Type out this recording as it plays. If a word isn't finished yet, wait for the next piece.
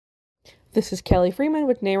This is Kelly Freeman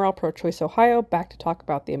with NARAL Pro-Choice Ohio, back to talk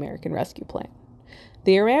about the American Rescue Plan.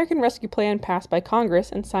 The American Rescue Plan, passed by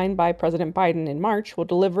Congress and signed by President Biden in March, will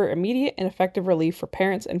deliver immediate and effective relief for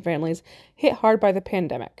parents and families hit hard by the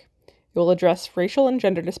pandemic. It will address racial and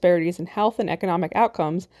gender disparities in health and economic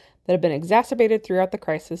outcomes that have been exacerbated throughout the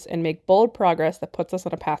crisis and make bold progress that puts us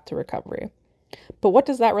on a path to recovery. But what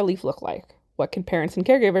does that relief look like? What can parents and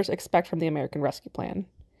caregivers expect from the American Rescue Plan?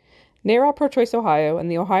 NARAL Pro-Choice Ohio and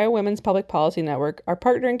the Ohio Women's Public Policy Network are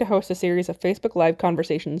partnering to host a series of Facebook Live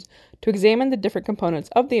conversations to examine the different components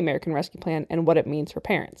of the American Rescue Plan and what it means for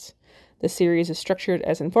parents. The series is structured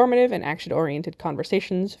as informative and action-oriented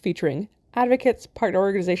conversations featuring advocates, partner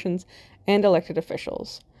organizations, and elected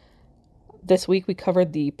officials. This week we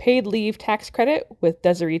covered the paid leave tax credit with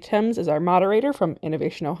Desiree Timms as our moderator from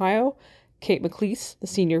Innovation Ohio, Kate McLeese, the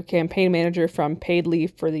senior campaign manager from Paid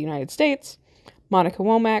Leave for the United States, Monica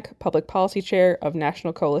Womack, Public Policy Chair of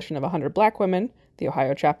National Coalition of 100 Black Women, the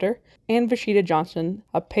Ohio chapter, and Vashida Johnson,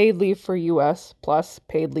 a Paid Leave for U.S. plus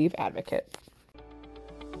paid leave advocate.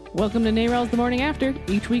 Welcome to NARAL's The Morning After.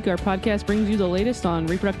 Each week our podcast brings you the latest on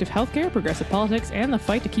reproductive health care, progressive politics, and the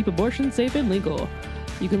fight to keep abortion safe and legal.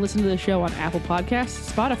 You can listen to the show on Apple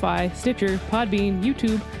Podcasts, Spotify, Stitcher, Podbean,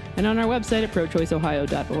 YouTube, and on our website at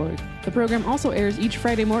prochoiceohio.org. The program also airs each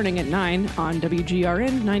Friday morning at 9 on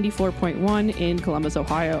WGRN 94.1 in Columbus,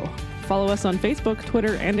 Ohio. Follow us on Facebook,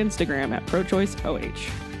 Twitter, and Instagram at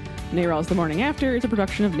ProChoiceOH. NARAL's The Morning After is a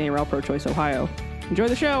production of NARAL Pro-Choice Ohio. Enjoy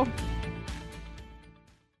the show!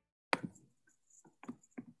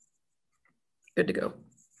 Good to go.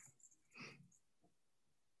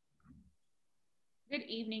 Good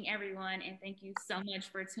evening, everyone, and thank you so much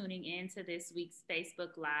for tuning in to this week's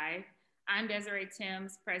Facebook Live. I'm Desiree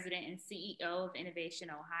Timms, President and CEO of Innovation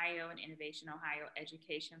Ohio and Innovation Ohio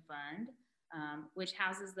Education Fund, which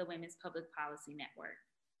houses the Women's Public Policy Network.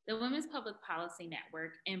 The Women's Public Policy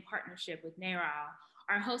Network, in partnership with NARAL,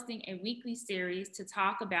 are hosting a weekly series to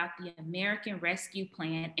talk about the American Rescue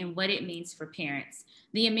Plan and what it means for parents.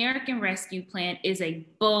 The American Rescue Plan is a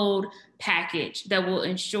bold package that will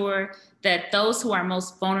ensure that those who are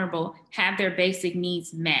most vulnerable have their basic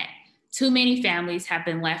needs met. Too many families have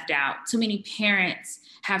been left out. Too many parents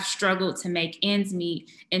have struggled to make ends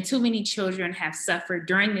meet, and too many children have suffered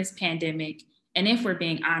during this pandemic, and if we're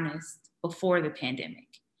being honest, before the pandemic.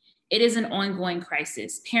 It is an ongoing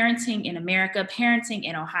crisis, parenting in America, parenting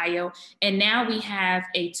in Ohio, and now we have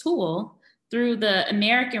a tool through the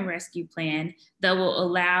American Rescue Plan that will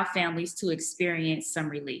allow families to experience some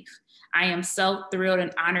relief. I am so thrilled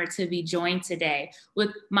and honored to be joined today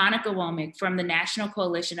with Monica Womack from the National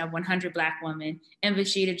Coalition of 100 Black Women and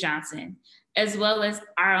Vashida Johnson, as well as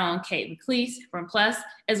our own Kate McLeese from PLUS,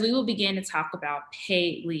 as we will begin to talk about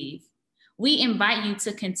paid leave. We invite you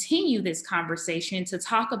to continue this conversation to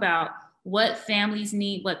talk about what families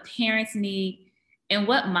need, what parents need, and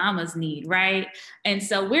what mamas need, right? And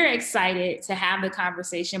so we're excited to have the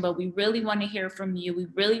conversation, but we really want to hear from you. We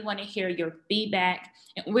really want to hear your feedback.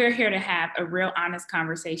 And we're here to have a real honest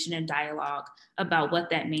conversation and dialogue about what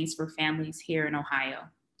that means for families here in Ohio.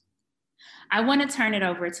 I want to turn it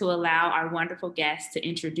over to allow our wonderful guests to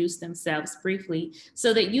introduce themselves briefly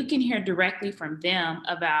so that you can hear directly from them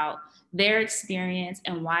about their experience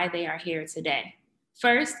and why they are here today.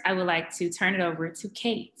 First, I would like to turn it over to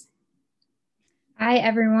Kate. Hi,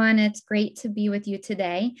 everyone. It's great to be with you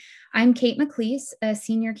today. I'm Kate McLeese, a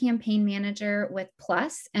senior campaign manager with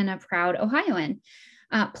PLUS and a proud Ohioan.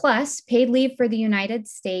 PLUS, Paid Leave for the United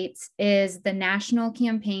States, is the national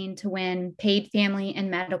campaign to win paid family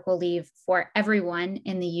and medical leave for everyone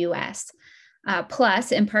in the U.S.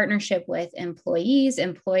 PLUS, in partnership with employees,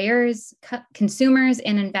 employers, consumers,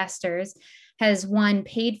 and investors, has won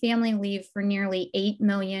paid family leave for nearly 8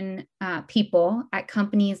 million people at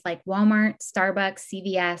companies like Walmart, Starbucks,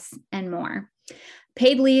 CVS, and more.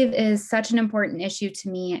 Paid leave is such an important issue to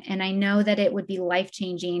me, and I know that it would be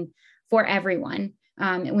life-changing for everyone.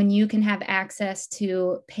 When you can have access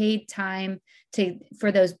to paid time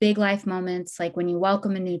for those big life moments, like when you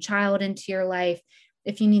welcome a new child into your life,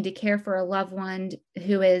 if you need to care for a loved one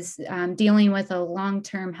who is dealing with a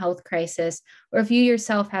long-term health crisis, or if you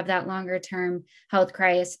yourself have that longer-term health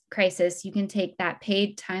crisis, you can take that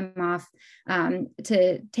paid time off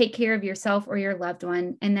to take care of yourself or your loved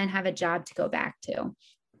one and then have a job to go back to.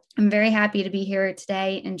 I'm very happy to be here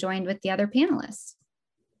today and joined with the other panelists.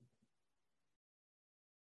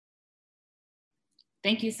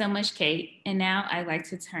 Thank you so much, Kate. And now I'd like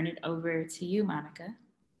to turn it over to you, Monica.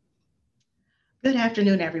 Good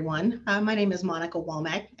afternoon, everyone. My name is Monica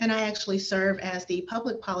Womack, and I actually serve as the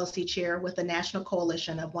Public Policy Chair with the National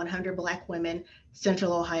Coalition of 100 Black Women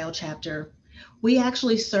Central Ohio chapter. We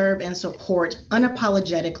actually serve and support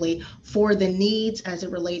unapologetically for the needs as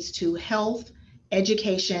it relates to health,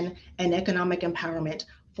 education, and economic empowerment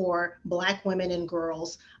for Black women and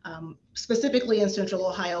girls, specifically in Central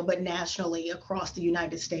Ohio, but nationally across the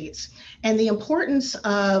United States. And the importance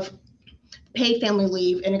of paid family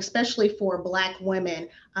leave, and especially for Black women.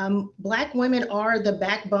 Black women are the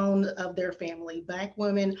backbone of their family. Black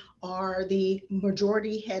women are the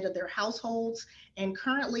majority head of their households. And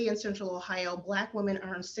currently in Central Ohio, Black women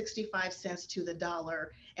earn 65 cents to the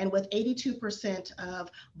dollar. And with 82% of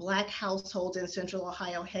Black households in Central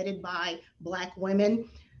Ohio headed by Black women,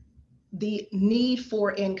 the need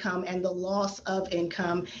for income and the loss of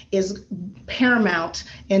income is paramount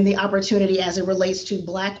in the opportunity as it relates to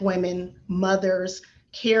Black women, mothers,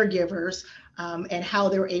 caregivers, and how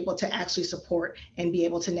they're able to actually support and be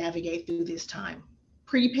able to navigate through this time,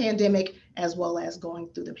 pre-pandemic as well as going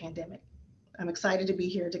through the pandemic. I'm excited to be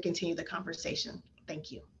here to continue the conversation.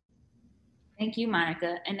 Thank you. Thank you,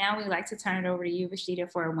 Monica. And now we'd like to turn it over to you,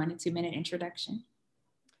 Rashida, for a 1 to 2 minute introduction.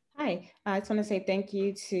 Hi, I just want to say thank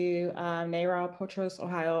you to NARAL Pro-Choice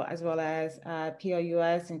Ohio, as well as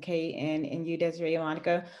POUS and Kate and you, Desiree and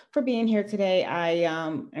Monica, for being here today. I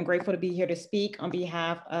am grateful to be here to speak on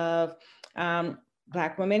behalf of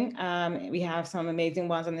Black women. We have some amazing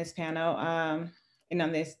ones on this panel and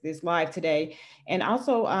on this live today. And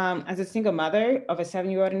also, as a single mother of a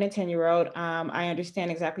 7-year-old and a 10-year-old, I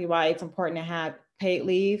understand exactly why it's important to have paid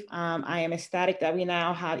leave. I am ecstatic that we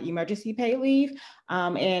now have emergency paid leave.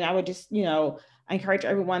 And I would just, I encourage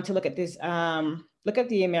everyone to look at this, look at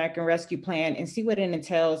the American Rescue Plan and see what it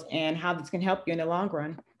entails and how this can help you in the long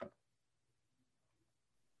run.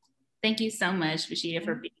 Thank you so much, Rashida,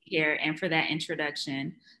 for being here and for that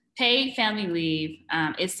introduction. Paid family leave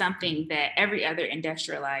is something that every other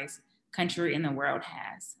industrialized country in the world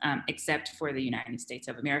has, except for the United States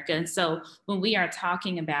of America. And so when we are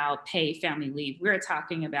talking about paid family leave, we're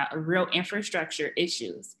talking about a real infrastructure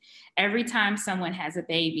issues. Every time someone has a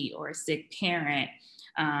baby or a sick parent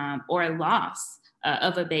or a loss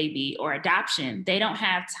of a baby or adoption, they don't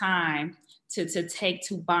have time to take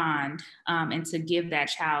to bond and to give that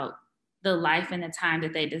child the life and the time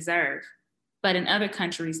that they deserve. But in other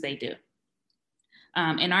countries, they do.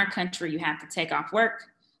 In our country, you have to take off work.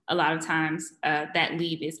 A lot of times that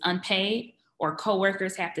leave is unpaid, or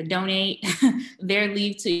coworkers have to donate their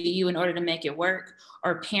leave to you in order to make it work,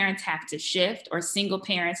 or parents have to shift, or single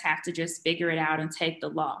parents have to just figure it out and take the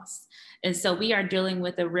loss. And so we are dealing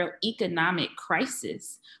with a real economic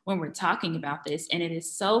crisis when we're talking about this. And it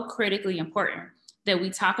is so critically important that we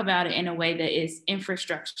talk about it in a way that is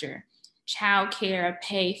infrastructure. Childcare,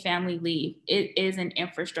 paid family leave, it is an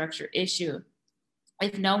infrastructure issue.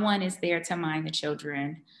 If no one is there to mind the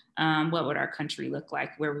children, what would our country look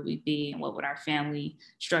like? Where would we be? And what would our family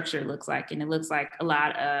structure look like? And it looks like a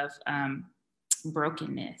lot of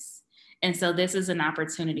brokenness. And so this is an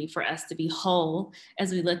opportunity for us to be whole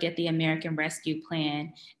as we look at the American Rescue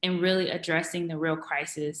Plan and really addressing the real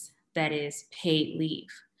crisis that is paid leave.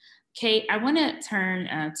 Kate, I want to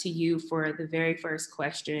turn to you for the very first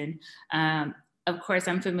question. Of course,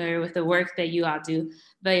 I'm familiar with the work that you all do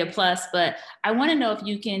via Plus, but I want to know if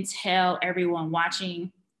you can tell everyone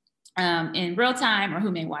watching in real time or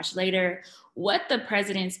who may watch later what the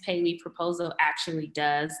president's paid leave proposal actually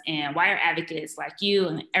does and why are advocates like you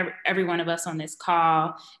and every one of us on this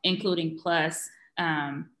call, including Plus,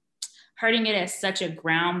 hurting it as such a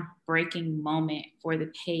groundbreaking moment for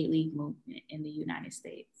the paid leave movement in the United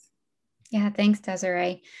States. Yeah, thanks,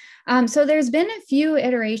 Desiree. So there's been a few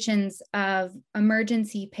iterations of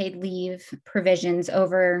emergency paid leave provisions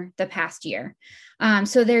over the past year.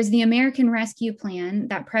 So there's the American Rescue Plan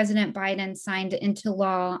that President Biden signed into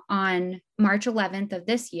law on March 11th of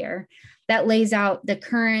this year that lays out the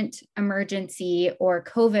current emergency or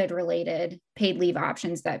COVID-related paid leave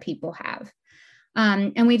options that people have.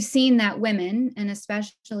 And we've seen that women, and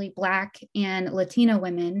especially Black and Latino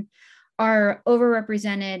women, are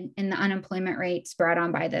overrepresented in the unemployment rates brought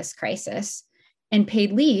on by this crisis. And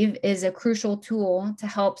paid leave is a crucial tool to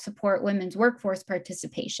help support women's workforce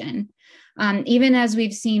participation. Even as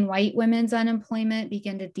we've seen white women's unemployment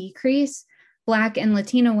begin to decrease, Black and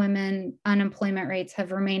Latino women unemployment rates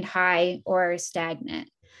have remained high or stagnant.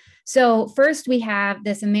 So first we have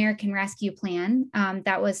this American Rescue Plan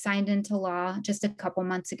that was signed into law just a couple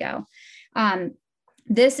months ago.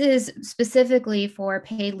 This is specifically for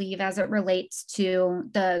paid leave as it relates to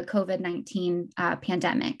the COVID-19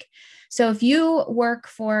 pandemic. So if you work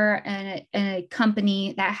for a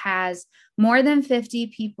company that has more than 50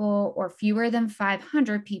 people or fewer than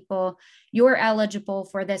 500 people, you're eligible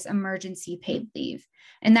for this emergency paid leave.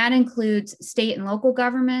 And that includes state and local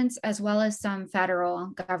governments, as well as some federal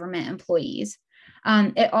government employees.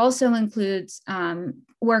 It also includes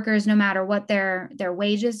workers, no matter what their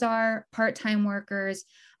wages are, part-time workers,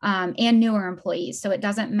 and newer employees. So it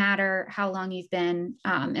doesn't matter how long you've been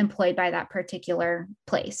employed by that particular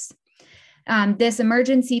place. This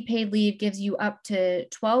emergency paid leave gives you up to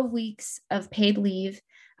 12 weeks of paid leave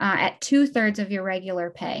at 2/3 of your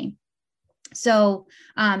regular pay. So,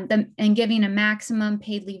 and giving a maximum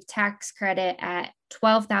paid leave tax credit at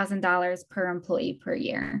 $12,000 per employee per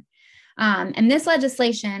year. And this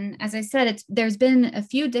legislation, as I said, there's been a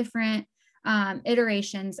few different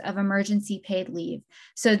iterations of emergency paid leave.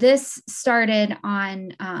 So this started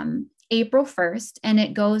on April 1st, and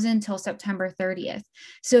it goes until September 30th.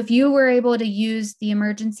 So if you were able to use the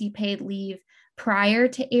emergency paid leave prior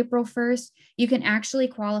to April 1st, you can actually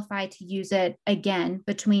qualify to use it again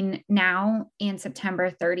between now and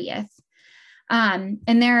September 30th. And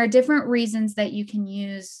there are different reasons that you can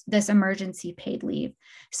use this emergency paid leave.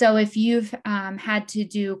 So if you've had to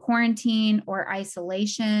do quarantine or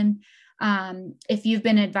isolation, if you've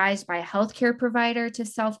been advised by a healthcare provider to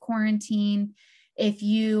self-quarantine, if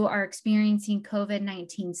you are experiencing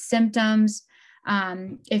COVID-19 symptoms,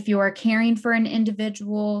 if you are caring for an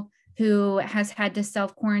individual who has had to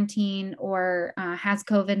self-quarantine or has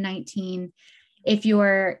COVID-19, if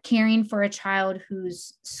you're caring for a child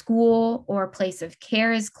whose school or place of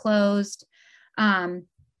care is closed, and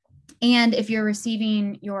if you're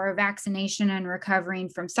receiving your vaccination and recovering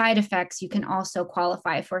from side effects, you can also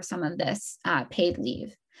qualify for some of this paid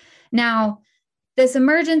leave. Now, this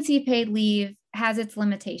emergency paid leave has its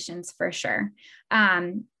limitations for sure.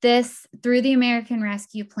 This, through the American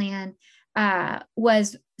Rescue Plan,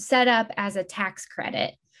 was set up as a tax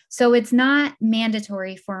credit. So it's not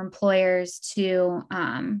mandatory for employers to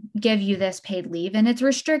give you this paid leave, and it's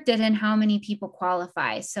restricted in how many people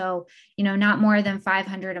qualify. So, not more than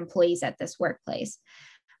 500 employees at this workplace.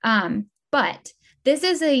 But this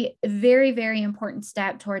is a very, very important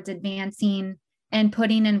step towards advancing and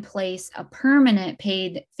putting in place a permanent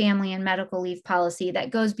paid family and medical leave policy that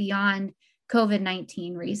goes beyond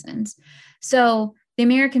COVID-19 reasons. So the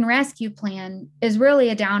American Rescue Plan is really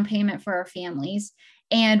a down payment for our families.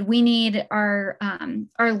 And we need our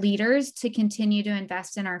leaders to continue to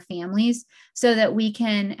invest in our families so that we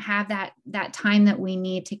can have that time that we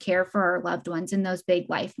need to care for our loved ones in those big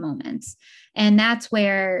life moments. And that's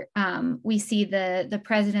where we see the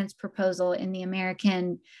president's proposal in the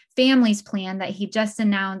American Families Plan that he just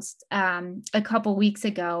announced a couple weeks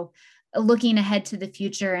ago, looking ahead to the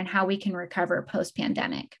future and how we can recover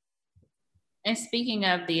post-pandemic. And speaking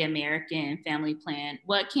of the American Family Plan,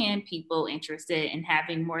 what can people interested in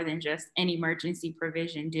having more than just an emergency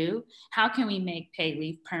provision do? How can we make paid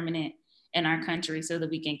leave permanent in our country so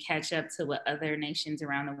that we can catch up to what other nations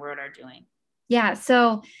around the world are doing? Yeah,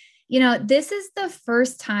 so this is the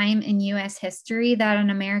first time in U.S. history that an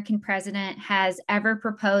American president has ever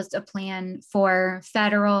proposed a plan for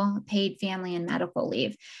federal paid family and medical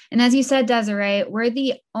leave. And as you said, Desiree, we're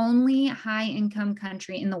the only high-income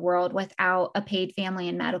country in the world without a paid family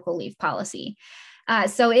and medical leave policy.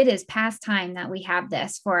 So it is past time that we have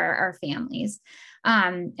this for our families.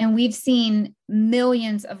 And we've seen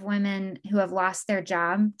millions of women who have lost their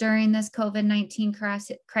job during this COVID-19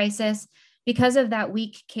 crisis because of that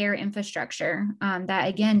weak care infrastructure that,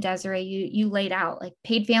 again, Desiree, you laid out. Like,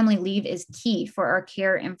 paid family leave is key for our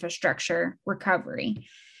care infrastructure recovery.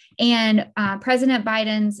 And President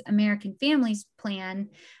Biden's American Families Plan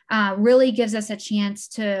really gives us a chance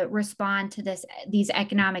to respond to these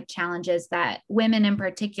economic challenges that women in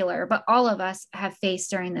particular, but all of us, have faced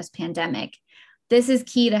during this pandemic. This is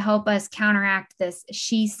key to help us counteract this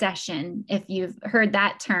she-cession, if you've heard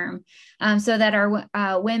that term, so that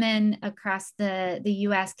our women across the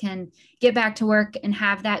U.S. can get back to work and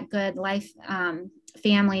have that good life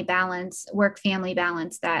family balance, work-family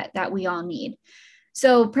balance that we all need.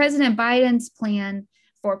 So President Biden's plan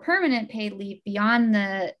for permanent paid leave beyond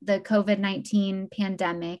the COVID-19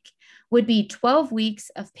 pandemic would be 12 weeks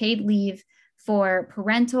of paid leave for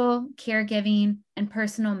parental, caregiving, and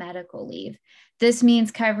personal medical leave. This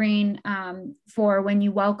means covering for when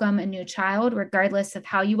you welcome a new child, regardless of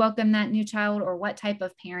how you welcome that new child or what type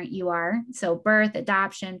of parent you are. So birth,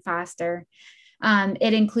 adoption, foster.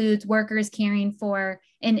 It includes workers caring for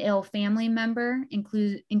an ill family member,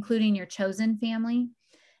 including your chosen family.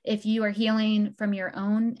 if you are healing from your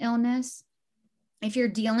own illness. If you're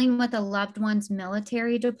dealing with a loved one's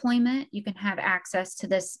military deployment, you can have access to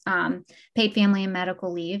this paid family and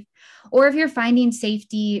medical leave. Or if you're finding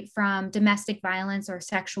safety from domestic violence or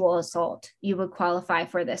sexual assault, you would qualify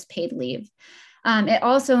for this paid leave. It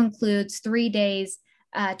also includes 3 days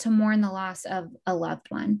to mourn the loss of a loved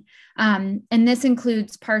one. And this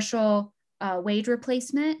includes partial wage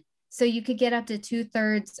replacement. So you could get up to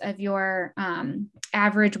 2/3 of your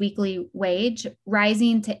average weekly wage,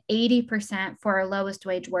 rising to 80% for our lowest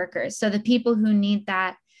wage workers. So the people who need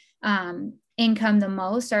that income the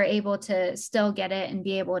most are able to still get it and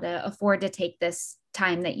be able to afford to take this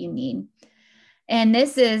time that you need. And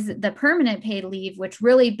this is the permanent paid leave, which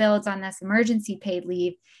really builds on this emergency paid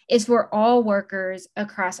leave, is for all workers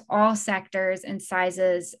across all sectors and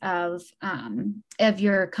sizes of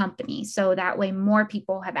your company. So that way more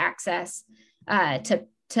people have access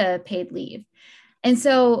to paid leave. And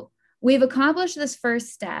so we've accomplished this first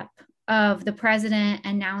step of the president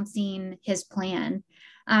announcing his plan.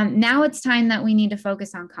 Now it's time that we need to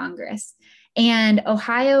focus on Congress. And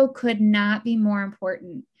Ohio could not be more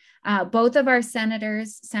important. Both of our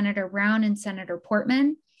senators, Senator Brown and Senator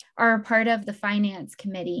Portman, are a part of the Finance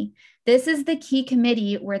Committee. This is the key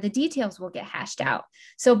committee where the details will get hashed out.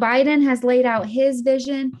 So Biden has laid out his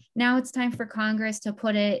vision. Now it's time for Congress to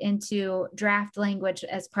put it into draft language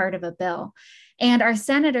as part of a bill. And our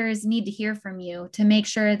senators need to hear from you to make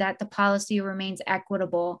sure that the policy remains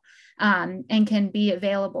equitable and can be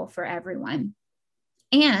available for everyone.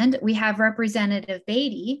 And we have Representative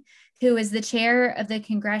Beatty, who is the chair of the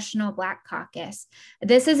Congressional Black Caucus.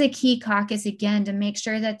 This is a key caucus, again, to make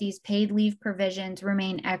sure that these paid leave provisions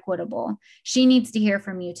remain equitable. She needs to hear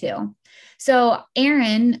from you too. So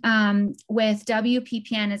Aaron with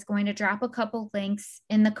WPPN is going to drop a couple links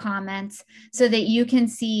in the comments so that you can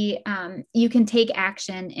see, you can take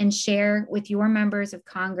action and share with your members of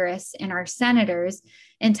Congress and our senators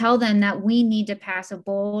and tell them that we need to pass a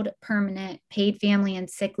bold, permanent paid family and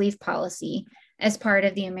sick leave policy as part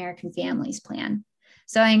of the American Families Plan.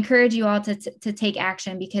 So I encourage you all to take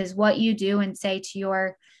action, because what you do and say to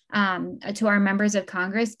our members of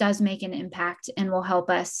Congress does make an impact and will help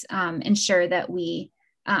us ensure that we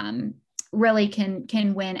really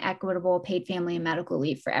can win equitable paid family and medical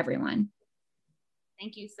leave for everyone.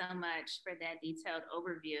 Thank you so much for that detailed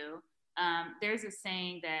overview. There's a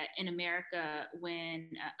saying that in America, when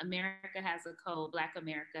America has a cold, Black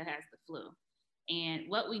America has the flu. And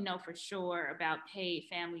what we know for sure about paid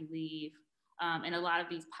family leave and a lot of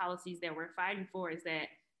these policies that we're fighting for is that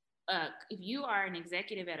if you are an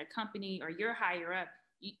executive at a company or you're higher up,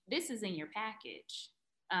 this is in your package.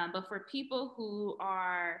 But for people who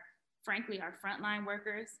are, frankly, our frontline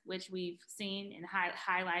workers, which we've seen and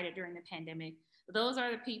highlighted during the pandemic, those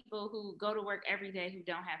are the people who go to work every day who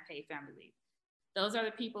don't have paid family leave. Those are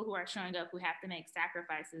the people who are showing up who have to make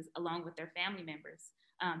sacrifices along with their family members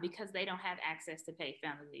because they don't have access to paid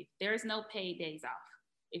family leave. There is no paid days off.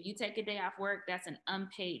 If you take a day off work, that's an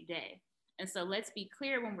unpaid day. And so let's be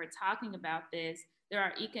clear when we're talking about this, there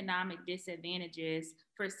are economic disadvantages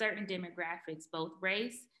for certain demographics, both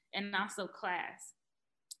race and also class.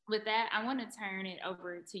 With that, I want to turn it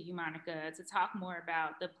over to you, Monica, to talk more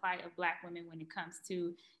about the plight of Black women when it comes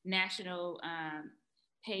to national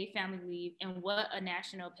paid family leave and what a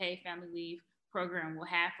national paid family leave program will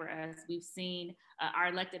have for us. We've seen our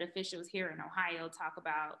elected officials here in Ohio talk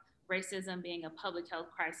about racism being a public health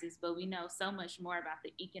crisis, but we know so much more about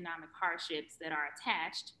the economic hardships that are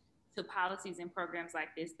attached to policies and programs like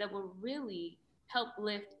this that will really help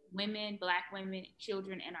lift women, Black women,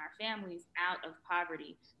 children, and our families out of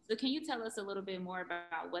poverty. So can you tell us a little bit more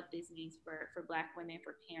about what this means for Black women,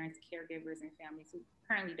 for parents, caregivers, and families who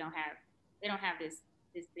currently don't have this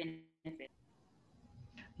benefit?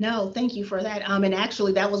 No, thank you for that. And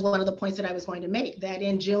actually, that was one of the points that I was going to make, that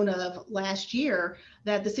in June of last year,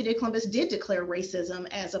 that the city of Columbus did declare racism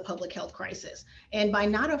as a public health crisis. And by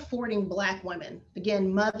not affording Black women,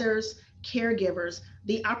 again, mothers, caregivers,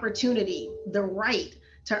 the opportunity, the right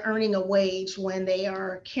to earning a wage when they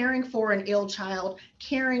are caring for an ill child,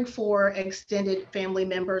 caring for extended family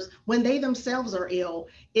members, when they themselves are ill,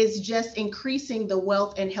 is just increasing the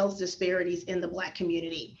wealth and health disparities in the Black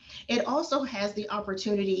community. It also has the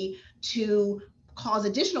opportunity to cause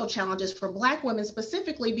additional challenges for Black women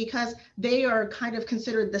specifically because they are kind of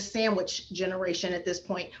considered the sandwich generation at this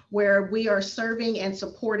point, where we are serving and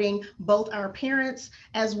supporting both our parents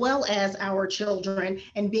as well as our children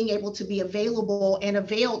and being able to be available and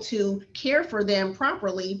avail to care for them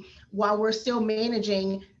properly while we're still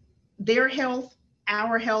managing their health,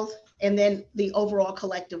 our health, and then the overall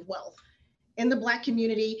collective wealth. in the Black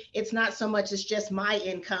community, it's not so much it's just my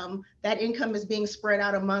income. That income is being spread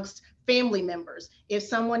out amongst family members. If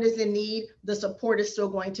someone is in need, the support is still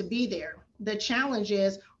going to be there. The challenge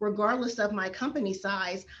is, regardless of my company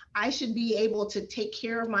size, I should be able to take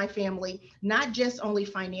care of my family, not just only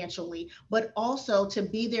financially, but also to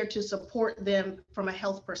be there to support them from a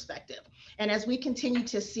health perspective. And as we continue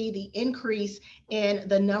to see the increase in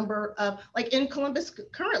the number of, like in Columbus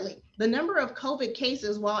currently, the number of COVID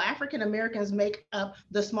cases, while African Americans make up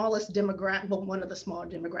the smallest demographic, well, one of the smaller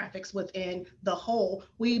demographics within the whole,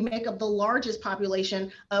 we make up the largest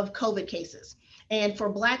population of COVID cases. And for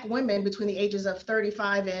Black women between the ages of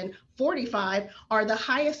 35 and 45 are the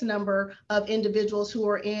highest number of individuals who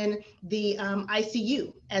are in the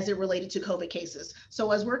ICU as it related to COVID cases.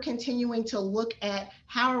 So as we're continuing to look at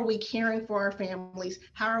how are we caring for our families,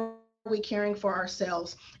 how are we caring for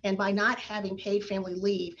ourselves? And by not having paid family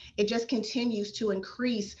leave, it just continues to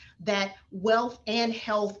increase that wealth and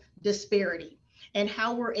health disparity. And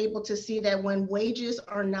how we're able to see that when wages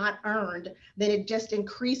are not earned, then it just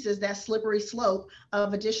increases that slippery slope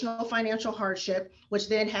of additional financial hardship, which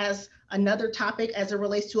then has another topic as it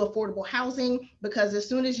relates to affordable housing, because as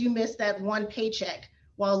soon as you miss that one paycheck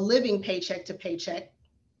while living paycheck to paycheck,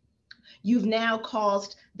 you've now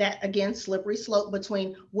caused that, again, slippery slope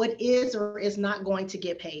between what is or is not going to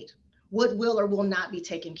get paid, what will or will not be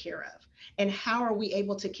taken care of, and how are we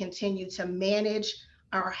able to continue to manage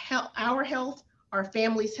our health, our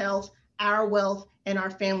family's health, our wealth, and our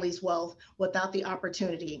family's wealth without the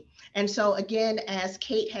opportunity. And so again, as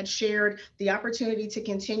Kate had shared, the opportunity to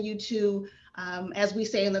continue to, as we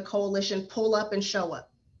say in the coalition, pull up and show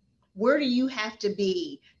up. Where do you have to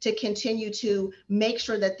be to continue to make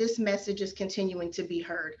sure that this message is continuing to be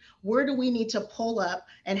heard? Where do we need to pull up,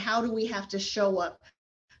 and how do we have to show up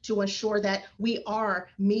to ensure that we are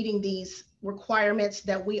meeting these requirements,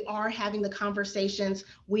 that we are having the conversations,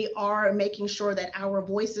 we are making sure that our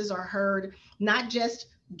voices are heard, not just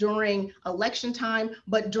during election time,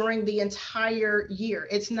 but during the entire year.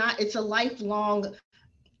 It's a lifelong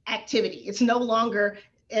activity. It's no longer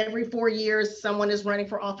every 4 years someone is running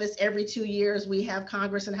for office, every 2 years we have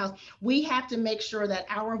Congress and House. We have to make sure that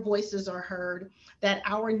our voices are heard, that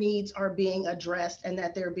our needs are being addressed, and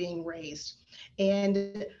that they're being raised.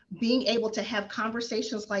 And being able to have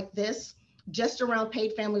conversations like this just around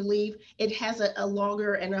paid family leave, it has a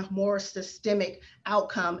longer and a more systemic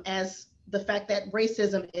outcome, as the fact that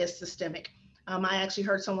racism is systemic. I actually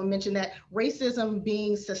heard someone mention that racism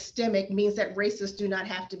being systemic means that racists do not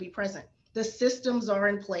have to be present. The systems are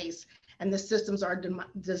in place, and the systems are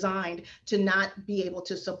designed to not be able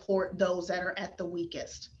to support those that are at the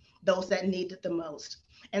weakest, those that need it the most.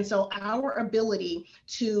 And so our ability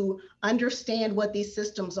to understand what these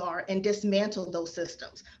systems are and dismantle those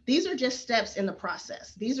systems, these are just steps in the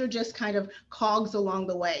process. These are just kind of cogs along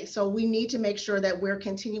the way. So we need to make sure that we're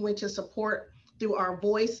continuing to support through our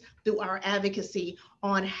voice, through our advocacy,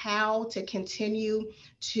 on how to continue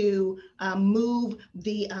to move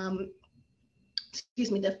the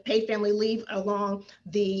paid family leave along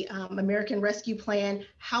the American Rescue Plan.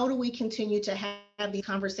 How do we continue to have these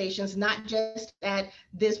conversations, not just at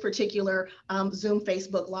this particular Zoom,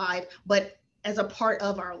 Facebook Live, but as a part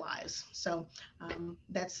of our lives? So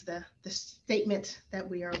that's the statement that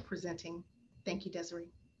we are presenting. Thank you, Desiree.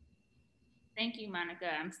 Thank you,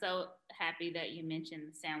 Monica. I'm so happy that you mentioned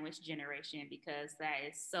the sandwich generation, because that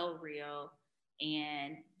is so real.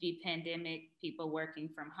 And the pandemic, people working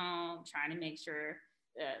from home, trying to make sure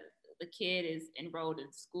the kid is enrolled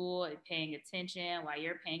in school and paying attention while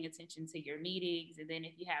you're paying attention to your meetings. And then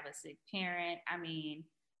if you have a sick parent, I mean,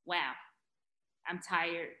 wow, I'm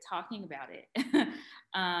tired talking about it.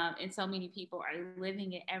 And so many people are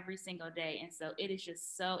living it every single day. And so it is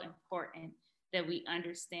just so important that we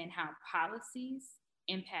understand how policies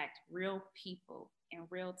impact real people in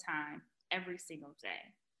real time every single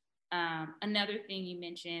day. Another thing you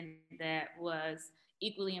mentioned that was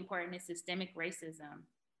equally important is systemic racism.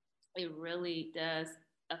 It really does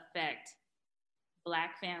affect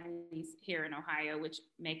Black families here in Ohio, which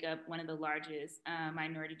make up one of the largest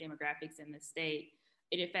minority demographics in the state.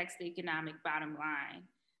 It affects the economic bottom line.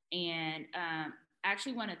 And I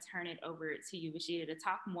actually want to turn it over to you, Vashida, to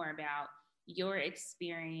talk more about your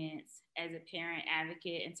experience as a parent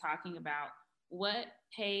advocate and talking about what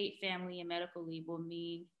paid family and medical leave will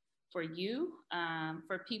mean for you,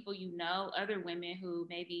 for people you know, other women who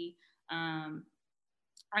maybe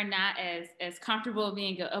are not as comfortable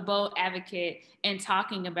being a bold advocate and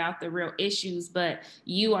talking about the real issues, but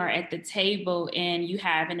you are at the table and you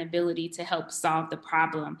have an ability to help solve the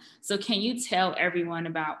problem. So can you tell everyone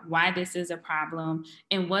about why this is a problem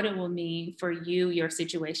and what it will mean for you, your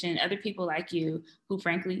situation, and other people like you who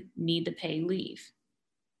frankly need the paid leave?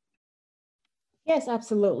 Yes,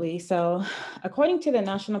 absolutely. So, according to the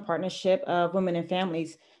National Partnership of Women and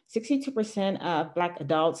Families, 62% of Black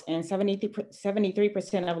adults and 73%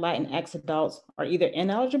 of Latinx adults are either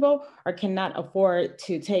ineligible or cannot afford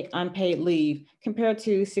to take unpaid leave, compared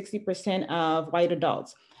to 60% of white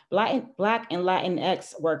adults. Black and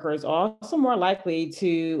Latinx workers are also more likely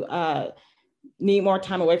to need more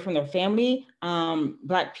time away from their family.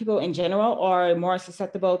 Black people in general are more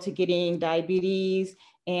susceptible to getting diabetes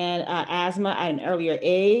and asthma at an earlier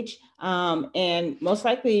age. And most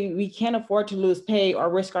likely we can't afford to lose pay or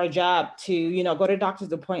risk our job to, go to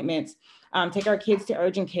doctor's appointments, take our kids to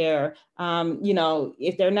urgent care.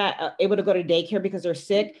 If they're not able to go to daycare because they're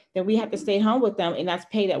sick, then we have to stay home with them, and that's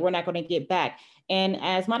pay that we're not going to get back. And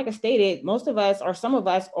as Monica stated, most of us, or some of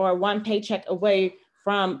us, are one paycheck away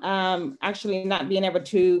from actually not being able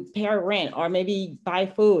to pay our rent or maybe buy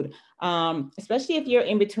food, especially if you're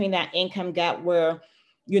in between that income gap where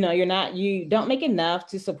you don't make enough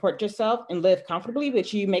to support yourself and live comfortably,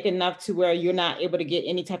 but you make enough to where you're not able to get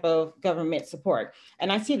any type of government support.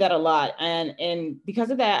 And I see that a lot. And because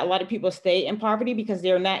of that, a lot of people stay in poverty because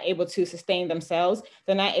they're not able to sustain themselves.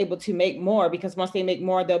 They're not able to make more, because once they make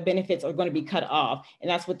more, their benefits are going to be cut off. And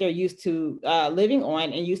that's what they're used to living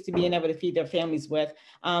on and used to being able to feed their families with.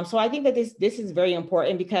 So I think that this is very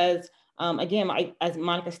important because again, as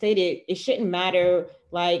Monica stated, it shouldn't matter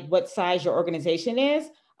like what size your organization is.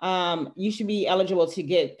 You should be eligible to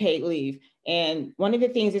get paid leave. And one of the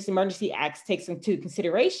things this Emergency Act takes into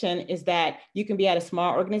consideration is that you can be at a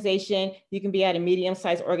small organization, you can be at a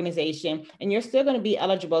medium-sized organization, and you're still going to be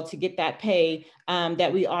eligible to get that pay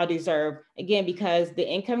that we all deserve. Again, because the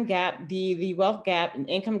income gap, the wealth gap and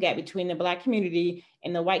income gap between the Black community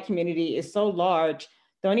and the white community is so large.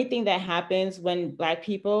 The only thing that happens when Black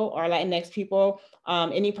people or Latinx people,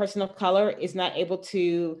 any person of color, is not able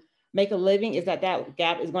to make a living, is that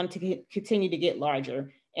gap is going to continue to get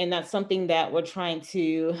larger. And that's something that we're trying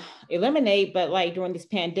to eliminate, but like during this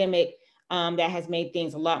pandemic, that has made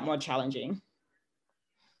things a lot more challenging.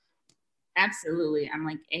 Absolutely. I'm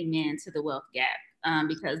like, amen to the wealth gap,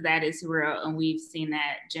 because that is real. And we've seen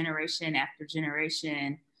that generation after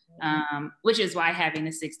generation, which is why having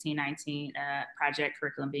the 1619 project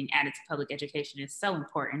curriculum being added to public education is so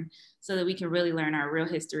important, so that we can really learn our real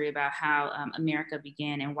history about how America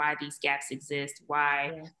began and why these gaps exist,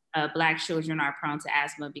 why Black children are prone to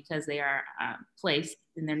asthma, because they are placed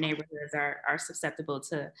in their neighborhoods, are susceptible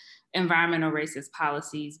to environmental racist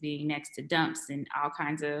policies, being next to dumps and all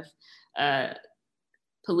kinds of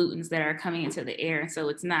pollutants that are coming into the air. And so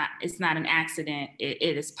it's not an accident,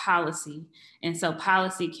 it is policy. And so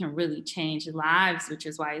policy can really change lives, which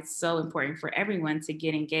is why it's so important for everyone to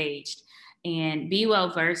get engaged and be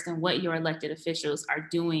well versed in what your elected officials are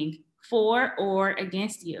doing for or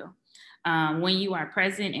against you when you are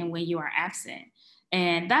present and when you are absent.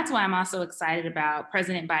 And that's why I'm also excited about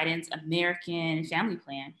President Biden's American Family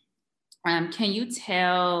Plan. Can you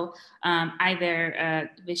tell either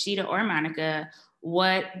Vashida or Monica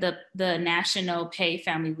what the national paid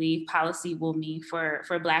family leave policy will mean for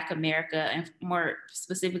Black America, and more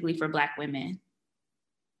specifically for Black women?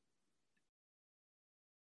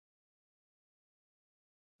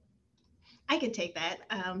 I can take that.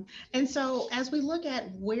 And so as we look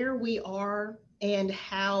at where we are and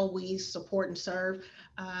how we support and serve,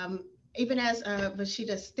 even as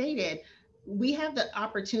Vashida stated, we have the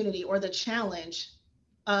opportunity or the challenge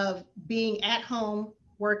of being at home,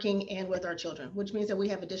 working, and with our children, which means that we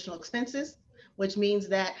have additional expenses, which means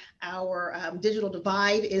that our digital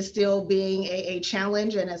divide is still being a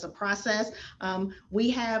challenge and as a process.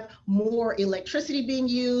 We have more electricity being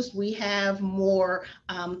used, we have more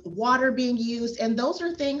water being used, and those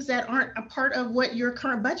are things that aren't a part of what your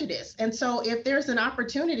current budget is. And so if there's an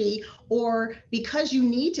opportunity, or because you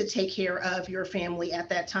need to take care of your family at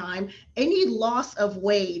that time, any loss of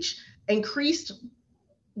wage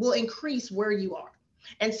will increase where you are.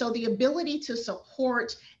 And so the ability to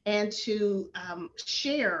support and to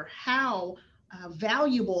share how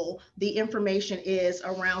valuable the information is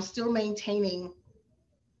around still maintaining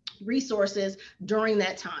resources during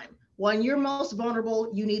that time. When you're most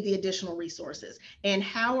vulnerable, you need the additional resources. And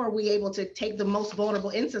how are we able to take the most vulnerable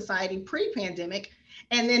in society pre-pandemic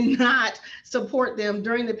and then not support them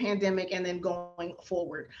during the pandemic and then going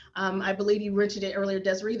forward? I believe you mentioned it earlier,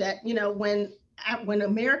 Desiree, that when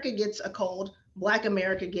America gets a cold, Black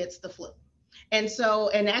America gets the flu. And so,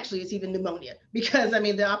 and actually it's even pneumonia, because I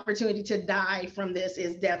mean, the opportunity to die from this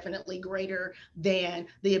is definitely greater than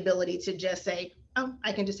the ability to just say, oh,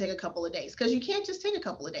 I can just take a couple of days, because you can't just take a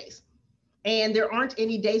couple of days. And there aren't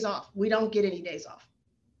any days off. We don't get any days off.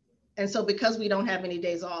 And so because we don't have any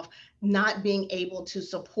days off, not being able to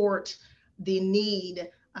support the need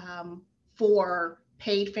for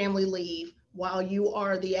paid family leave while you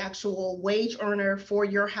are the actual wage earner for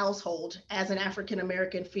your household as an African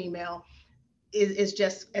American female is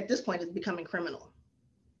just, at this point, is becoming criminal.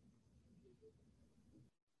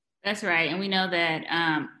 That's right. And we know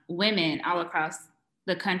that women all across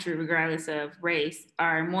the country, regardless of race,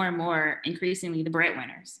 are more and more increasingly the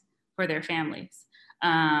breadwinners for their families.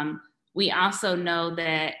 We also know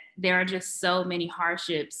that there are just so many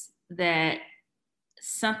hardships that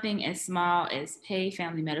something as small as paid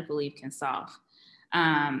family medical leave can solve.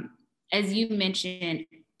 As you mentioned,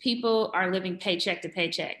 people are living paycheck to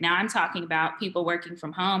paycheck. Now I'm talking about people working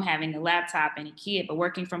from home, having a laptop and a kid, but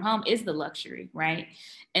working from home is the luxury, right?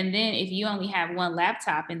 And then if you only have one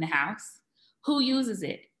laptop in the house, who uses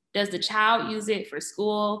it? Does the child use it for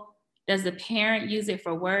school? Does the parent use it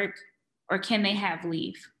for work? Or can they have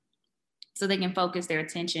leave so they can focus their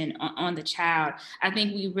attention on the child? I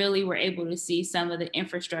think we really were able to see some of the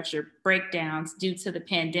infrastructure breakdowns due to the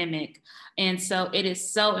pandemic. And so it is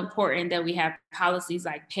so important that we have policies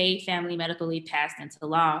like paid family medical leave passed into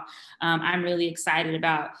law. I'm really excited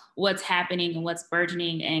about what's happening and what's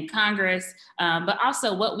burgeoning in Congress, but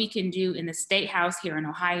also what we can do in the State House here in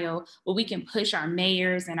Ohio, what we can push our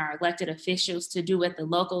mayors and our elected officials to do at the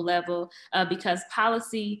local level, because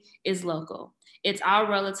policy is local. It's all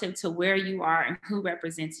relative to where you are and who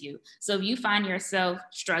represents you. So if you find yourself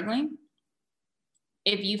struggling,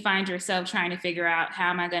 if you find yourself trying to figure out, how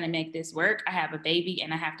am I going to make this work? I have a baby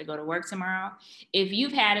and I have to go to work tomorrow. If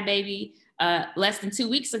you've had a baby less than 2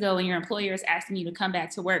 weeks ago and your employer is asking you to come back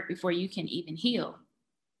to work before you can even heal,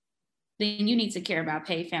 then you need to care about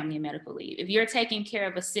paid family and medical leave. If you're taking care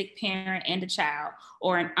of a sick parent and a child,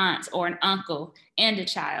 or an aunt or an uncle and a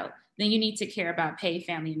child, then you need to care about paid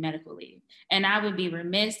family and medical leave. And I would be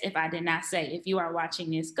remiss if I did not say, if you are watching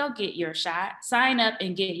this, go get your shot, sign up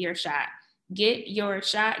and get your shot. Get your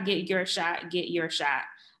shot, get your shot, get your shot,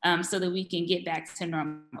 so that we can get back to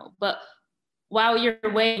normal. But while you're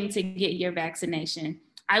waiting to get your vaccination,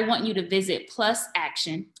 I want you to visit Plus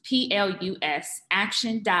Action, PLUS,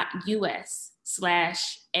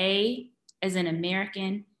 action.us/A as in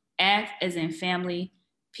American, F as in family,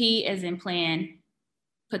 P as in plan,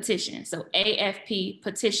 petition. So AFP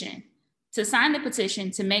petition. To sign the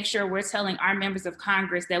petition to make sure we're telling our members of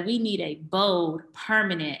Congress that we need a bold,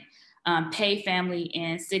 permanent pay family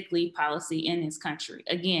and sick leave policy in this country.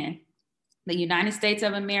 Again, the United States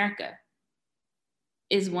of America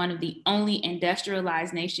is one of the only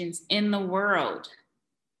industrialized nations in the world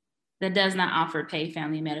that does not offer paid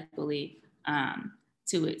family and medical leave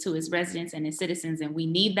to its residents and its citizens. And we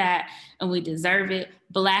need that, and we deserve it.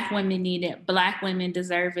 Black women need it. Black women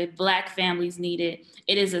deserve it. Black families need it.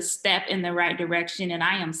 It is a step in the right direction. And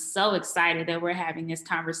I am so excited that we're having this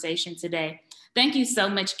conversation today. Thank you so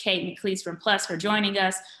much, Kate McLeese from Plus, for joining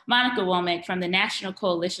us, Monica Womack from the National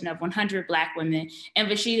Coalition of 100 Black Women, and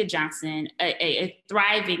Vashida Johnson, a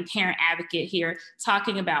thriving parent advocate here,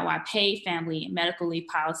 talking about why paid family and medical leave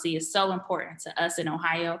policy is so important to us in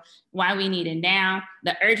Ohio, why we need it now,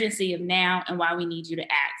 the urgency of now, and why we need you to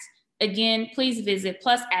act. Again, please visit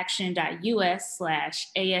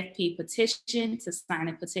plusaction.us/AFP petition to sign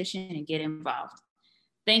a petition and get involved.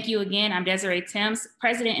 Thank you again. I'm Desiree Timms,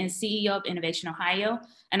 President and CEO of Innovation Ohio,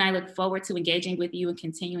 and I look forward to engaging with you and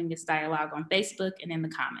continuing this dialogue on Facebook and in the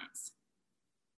comments.